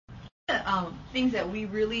Things that we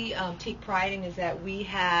really take pride in is that we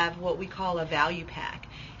have what we call a value pack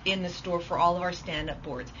in the store for all of our stand-up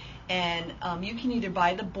boards. And you can either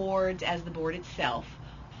buy the boards as the board itself,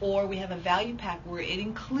 or we have a value pack where it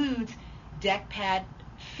includes deck pad,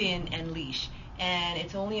 fin, and leash. And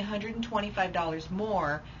it's only $125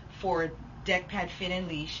 more for deck pad, fin, and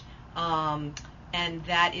leash. And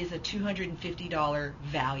that is a $250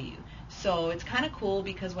 value. So it's kind of cool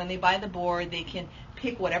because when they buy the board, they can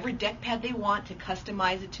pick whatever deck pad they want to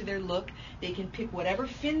customize it to their look. They can pick whatever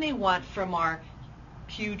fin they want from our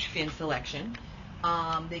huge fin selection.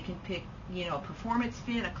 They can pick, a performance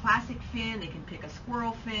fin, a classic fin. They can pick a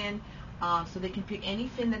squirrel fin. So they can pick any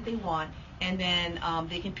fin that they want. And then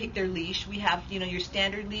they can pick their leash. We have, your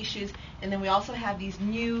standard leashes. And then we also have these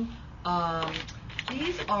new, we have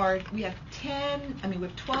 12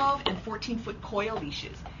 and 14-foot coil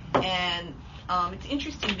leashes. And it's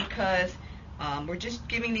interesting because we're just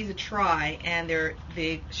giving these a try, and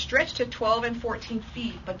they stretch to 12 and 14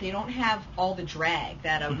 feet, but they don't have all the drag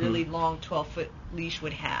that a really long 12-foot leash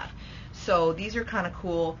would have. So these are kind of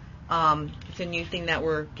cool. It's a new thing that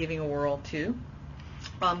we're giving a whirl to.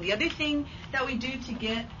 The other thing that we do to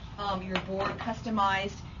get your board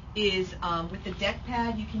customized is with the deck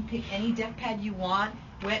pad. You can pick any deck pad you want.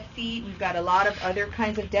 Wet feet. We've got a lot of other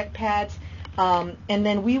kinds of deck pads. And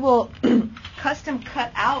then we will custom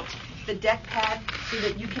cut out the deck pad so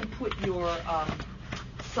that you can put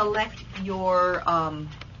select your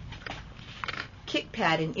kick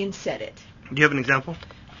pad and inset it. Do you have an example?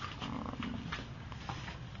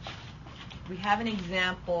 We have an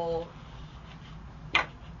example.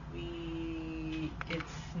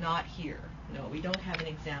 It's not here. No, we don't have an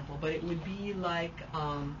example, but it would be like...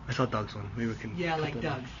 I saw Doug's one. Maybe we can... Yeah, like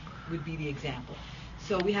Doug's would be the example.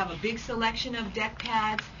 So we have a big selection of deck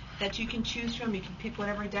pads that you can choose from. You can pick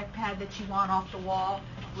whatever deck pad that you want off the wall.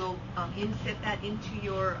 We'll inset that into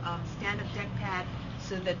your stand-up deck pad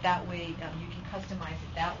so that way you can customize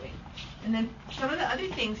it that way. And then some of the other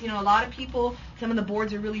things, a lot of people, some of the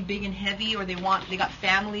boards are really big and heavy, or they got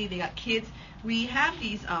family, they got kids. We have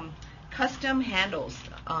these custom handles.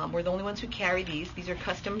 We're the only ones who carry these. These are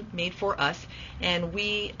custom made for us, and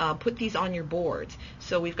we put these on your boards.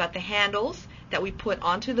 So we've got the handles that we put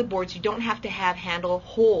onto the boards. You don't have to have handle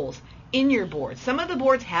holes in your board. Some of the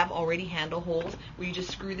boards have already handle holes where you just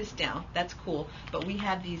screw this down. That's cool. But we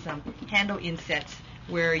have these handle insets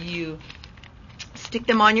where you stick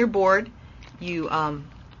them on your board. And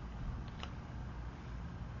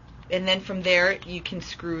then from there you can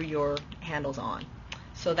screw your handles on.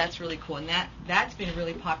 So that's really cool, and that's been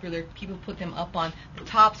really popular. People put them up on the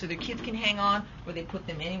top so their kids can hang on, or they put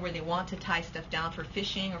them anywhere they want to tie stuff down for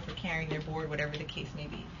fishing or for carrying their board, whatever the case may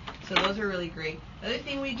be. So those are really great. The other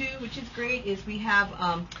thing we do, which is great, is we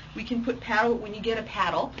can put paddle. When you get a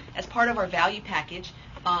paddle as part of our value package,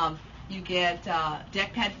 you get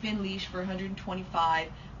deck pad, fin, leash for $125.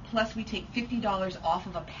 Plus, we take $50 off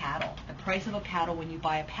of a paddle. The price of a paddle when you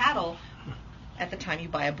buy a paddle at the time you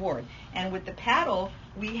buy a board. And with the paddle,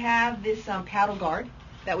 we have this paddle guard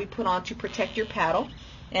that we put on to protect your paddle,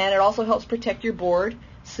 and it also helps protect your board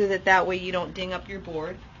so that way you don't ding up your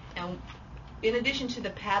board. And in addition to the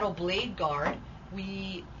paddle blade guard,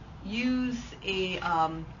 we use a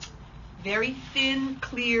very thin,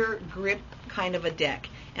 clear grip kind of a deck.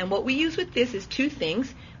 And what we use with this is two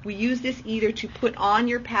things. We use this either to put on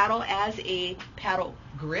your paddle as a paddle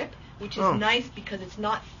grip, which is nice because it's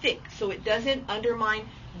not thick, so it doesn't undermine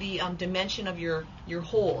the dimension of your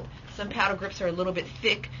hold. Some paddle grips are a little bit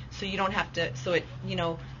thick, so you don't have to, so it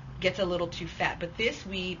gets a little too fat. But this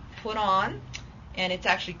we put on, and it's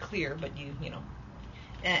actually clear, but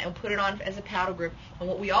and put it on as a paddle grip. And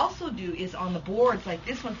what we also do is on the boards, like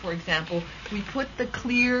this one for example, we put the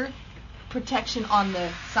clear protection on the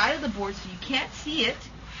side of the board so you can't see it.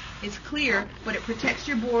 It's clear, but it protects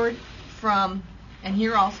your board from... And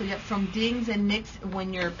here also, from dings and nicks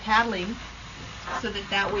when you're paddling, so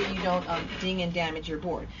that way you don't ding and damage your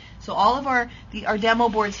board. So all of our demo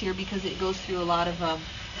boards here, because it goes through a lot of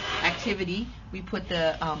activity, we put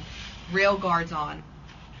the rail guards on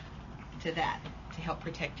to help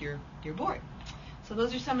protect your board. So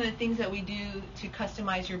those are some of the things that we do to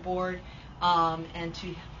customize your board and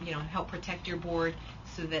to help protect your board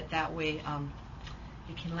so that way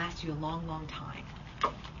it can last you a long, long time.